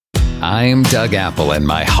I'm Doug Apple, and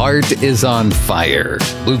my heart is on fire.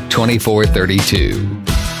 Luke 24:32.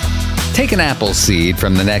 Take an apple seed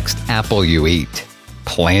from the next apple you eat.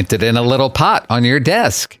 Plant it in a little pot on your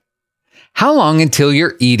desk. How long until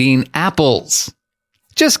you're eating apples?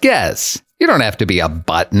 Just guess. You don't have to be a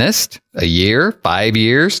botanist. A year, 5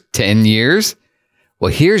 years, 10 years.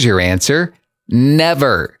 Well, here's your answer.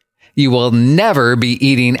 Never. You will never be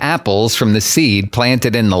eating apples from the seed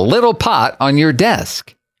planted in the little pot on your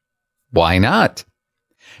desk. Why not?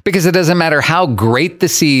 Because it doesn't matter how great the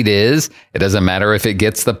seed is. It doesn't matter if it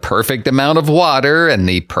gets the perfect amount of water and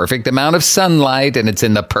the perfect amount of sunlight and it's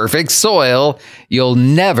in the perfect soil. You'll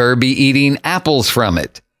never be eating apples from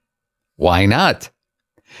it. Why not?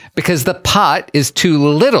 Because the pot is too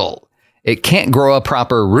little. It can't grow a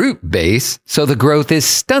proper root base, so the growth is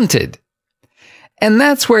stunted. And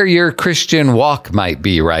that's where your Christian walk might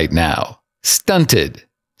be right now. Stunted,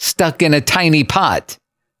 stuck in a tiny pot,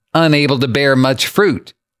 unable to bear much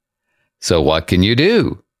fruit. So what can you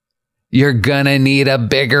do? You're gonna need a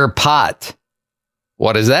bigger pot.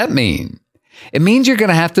 What does that mean? It means you're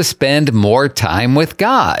gonna have to spend more time with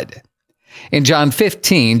God. In John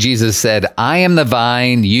 15, Jesus said, I am the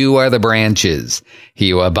vine, you are the branches. He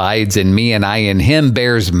who abides in me and I in him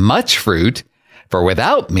bears much fruit, for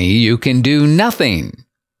without me you can do nothing.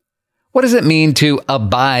 What does it mean to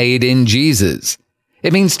abide in Jesus?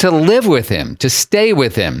 It means to live with him, to stay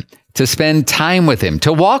with him, to spend time with him,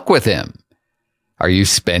 to walk with him. Are you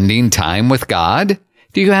spending time with God?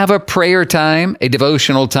 Do you have a prayer time, a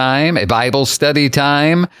devotional time, a Bible study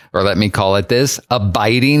time, or let me call it this,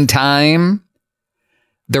 abiding time?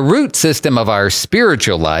 The root system of our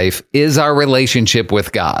spiritual life is our relationship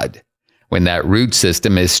with God. When that root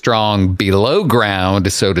system is strong below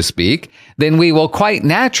ground, so to speak, then we will quite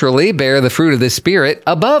naturally bear the fruit of the Spirit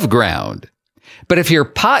above ground. But if your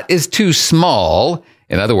pot is too small,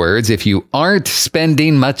 in other words, if you aren't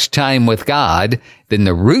spending much time with God, then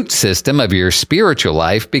the root system of your spiritual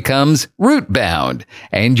life becomes root-bound,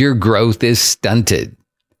 and your growth is stunted.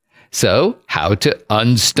 So, how to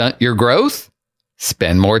unstunt your growth?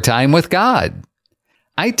 Spend more time with God.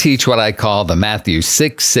 I teach what I call the Matthew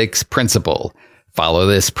 6:6 principle. Follow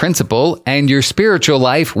this principle, and your spiritual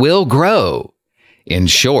life will grow. In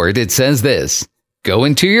short, it says this: go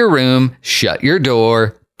into your room, shut your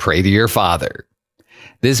door, pray to your Father.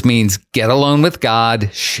 This means get alone with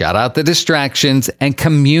God, shut out the distractions, and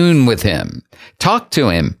commune with him. Talk to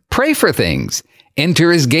him, pray for things,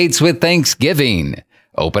 enter his gates with thanksgiving,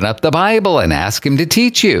 open up the Bible and ask him to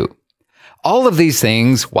teach you. All of these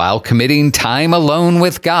things, while committing time alone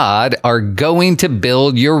with God, are going to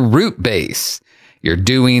build your root base. You're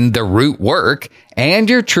doing the root work, and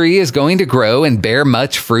your tree is going to grow and bear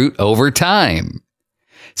much fruit over time.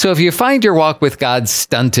 So if you find your walk with God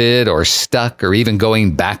stunted or stuck or even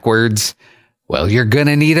going backwards, well, you're going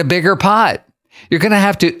to need a bigger pot. You're going to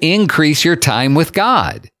have to increase your time with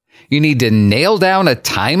God. You need to nail down a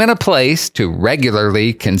time and a place to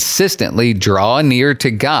regularly, consistently draw near to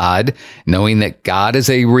God, knowing that God is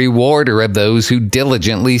a rewarder of those who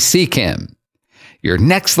diligently seek him. Your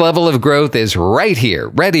next level of growth is right here,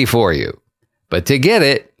 ready for you. But to get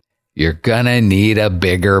it, you're going to need a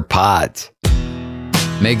bigger pot.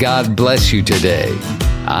 May God bless you today.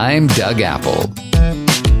 I'm Doug Apple.